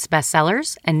the latest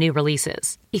bestsellers and new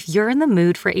releases. If you're in the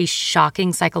mood for a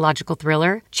shocking psychological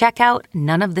thriller, check out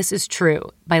None of This Is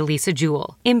True by Lisa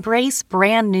Jewell. Embrace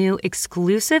brand new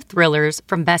exclusive thrillers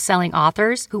from best-selling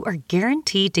authors who are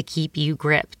guaranteed to keep you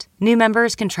gripped. New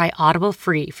members can try Audible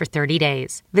free for 30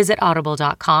 days. Visit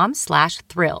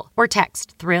audible.com/thrill or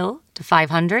text thrill to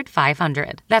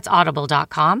 500-500. That's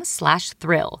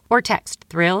audible.com/thrill or text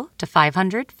thrill to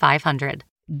 500-500.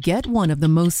 Get one of the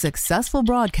most successful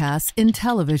broadcasts in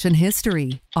television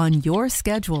history on your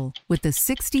schedule with the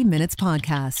 60 Minutes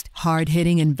Podcast.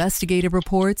 Hard-hitting investigative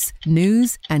reports,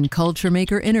 news, and culture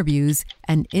maker interviews,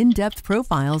 and in-depth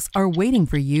profiles are waiting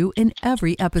for you in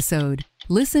every episode.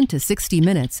 Listen to 60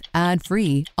 Minutes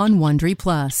ad-free on Wondery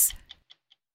Plus